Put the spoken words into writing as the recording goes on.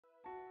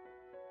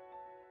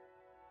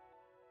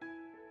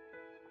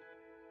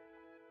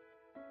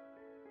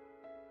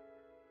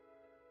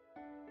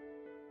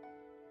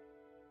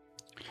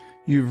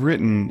You've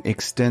written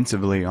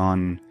extensively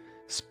on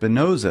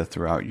Spinoza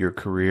throughout your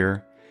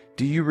career.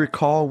 Do you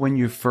recall when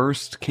you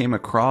first came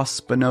across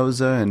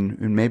Spinoza and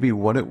maybe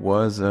what it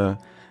was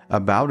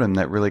about him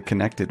that really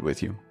connected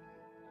with you?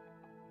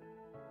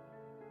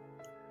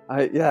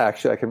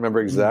 Actually, I can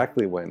remember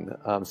exactly when.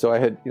 So I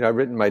had, I'd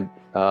written my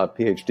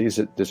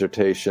PhD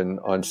dissertation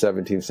on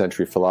 17th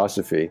century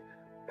philosophy,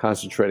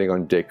 concentrating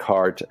on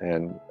Descartes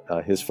and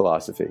his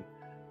philosophy.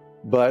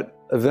 But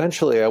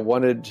eventually I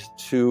wanted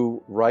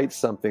to write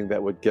something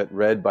that would get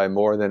read by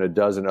more than a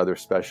dozen other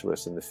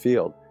specialists in the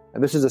field.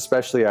 And this is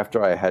especially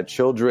after I had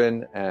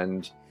children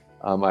and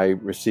I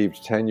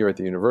received tenure at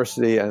the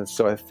university. And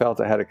so I felt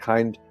I had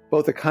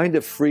both a kind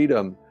of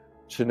freedom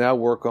to now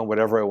work on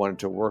whatever I wanted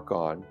to work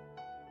on.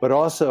 But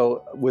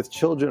also with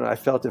children, I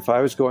felt if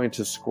I was going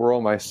to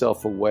squirrel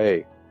myself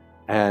away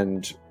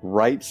and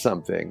write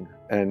something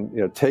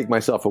and take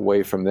myself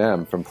away from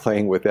them, from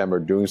playing with them or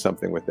doing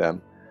something with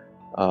them,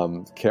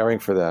 caring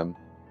for them,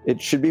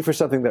 it should be for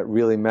something that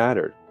really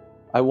mattered.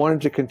 I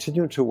wanted to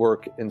continue to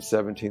work in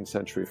 17th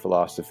century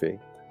philosophy.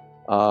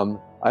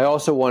 I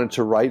also wanted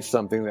to write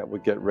something that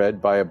would get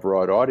read by a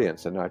broad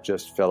audience and not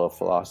just fellow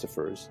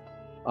philosophers.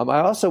 I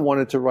also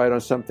wanted to write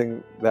on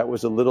something that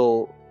was a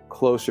little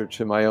closer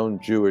to my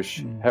own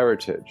Jewish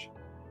heritage.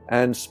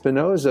 And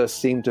Spinoza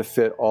seemed to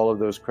fit all of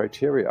those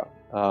criteria.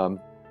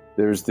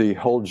 There's the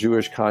whole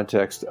Jewish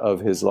context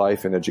of his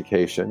life and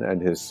education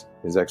and his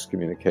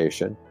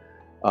excommunication.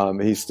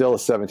 He's still a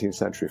 17th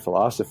century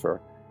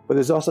philosopher, but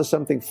there's also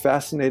something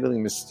fascinatingly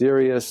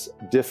mysterious,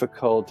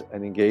 difficult,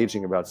 and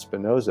engaging about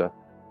Spinoza,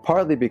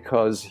 partly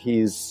because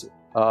he's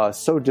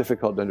so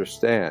difficult to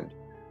understand.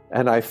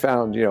 And I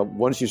found,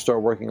 once you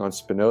start working on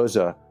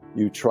Spinoza,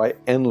 you try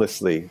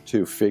endlessly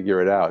to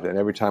figure it out. And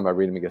every time I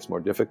read him, it gets more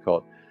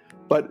difficult.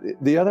 But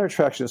the other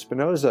attraction of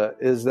Spinoza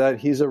is that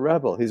he's a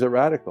rebel, he's a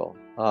radical,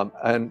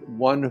 and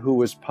one who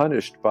was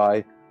punished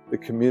by the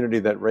community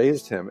that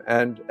raised him.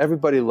 And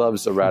everybody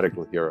loves a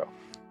radical hero,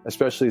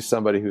 especially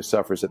somebody who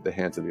suffers at the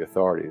hands of the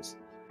authorities.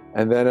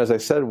 And then, as I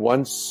said,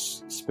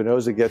 once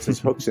Spinoza gets his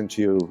hooks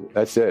into you,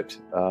 that's it.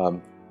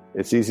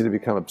 It's easy to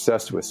become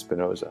obsessed with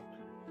Spinoza.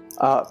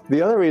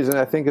 The other reason,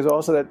 I think, is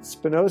also that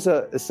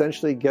Spinoza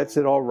essentially gets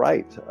it all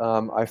right.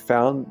 I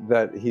found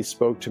that he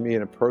spoke to me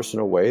in a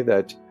personal way,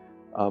 that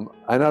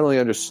I not only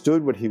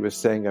understood what he was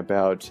saying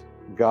about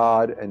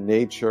God and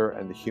nature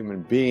and the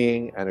human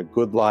being and a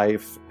good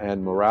life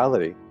and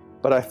morality,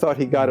 but I thought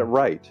he got it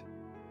right.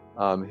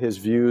 His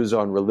views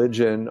on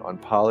religion, on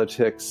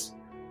politics,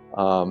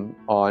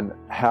 on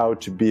how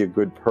to be a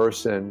good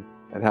person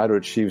and how to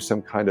achieve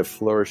some kind of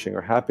flourishing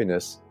or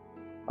happiness,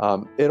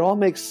 it all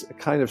makes a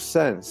kind of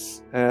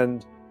sense.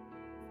 And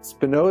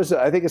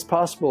Spinoza, I think it's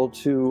possible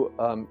to,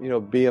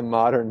 be a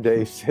modern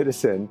day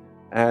citizen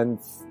and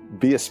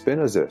be a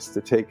Spinozist,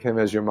 to take him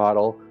as your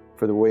model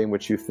for the way in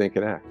which you think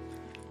and act.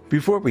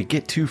 Before we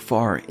get too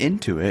far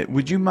into it,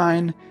 would you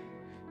mind,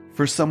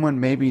 for someone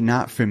maybe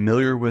not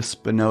familiar with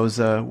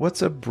Spinoza,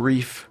 what's a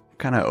brief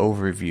kind of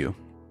overview?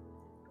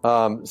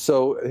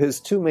 So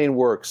his two main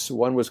works,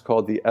 one was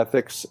called The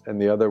Ethics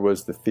and the other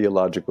was the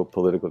Theological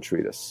Political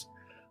Treatise.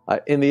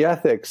 In the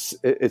Ethics,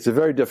 it's a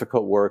very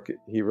difficult work.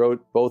 He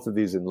wrote both of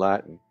these in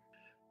Latin.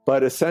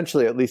 But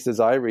essentially, at least as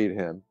I read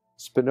him,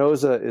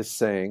 Spinoza is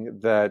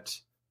saying that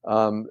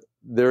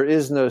there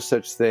is no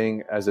such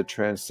thing as a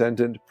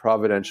transcendent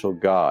providential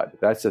God.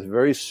 That's a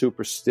very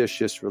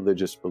superstitious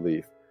religious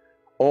belief.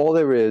 All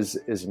there is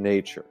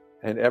nature,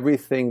 and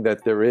everything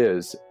that there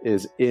is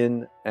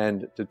in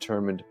and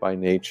determined by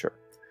nature.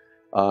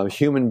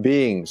 Human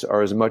beings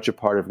are as much a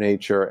part of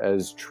nature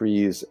as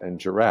trees and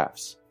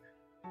giraffes.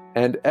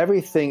 And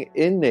everything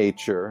in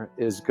nature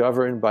is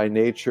governed by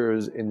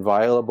nature's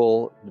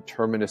inviolable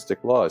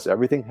deterministic laws.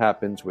 Everything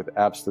happens with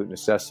absolute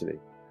necessity.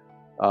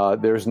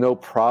 There's no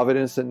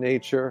providence in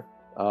nature.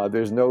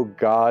 There's no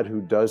God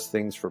who does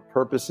things for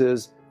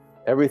purposes.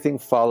 Everything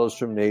follows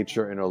from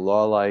nature in a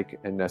law-like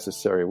and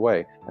necessary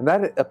way. And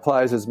that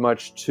applies as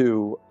much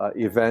to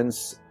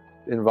events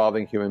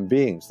involving human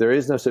beings. There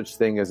is no such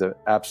thing as an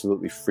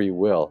absolutely free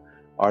will.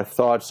 Our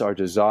thoughts, our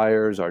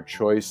desires, our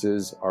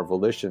choices, our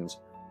volitions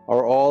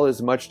are all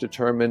as much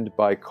determined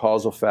by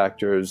causal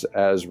factors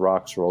as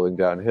rocks rolling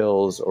down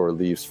hills or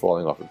leaves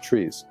falling off of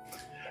trees.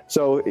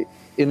 So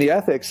in the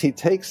Ethics, he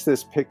takes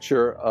this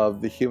picture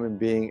of the human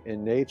being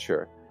in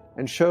nature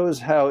and shows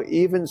how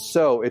even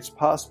so it's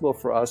possible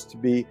for us to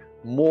be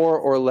more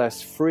or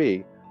less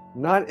free,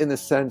 not in the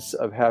sense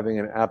of having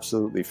an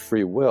absolutely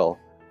free will,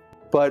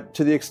 but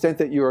to the extent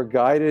that you are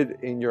guided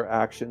in your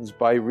actions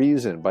by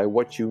reason, by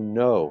what you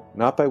know,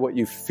 not by what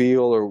you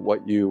feel or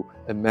what you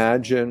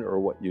imagine or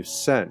what you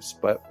sense,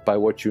 but by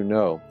what you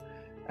know.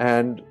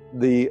 And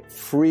the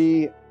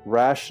free,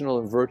 rational,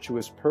 and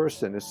virtuous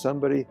person is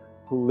somebody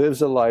who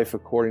lives a life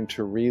according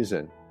to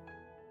reason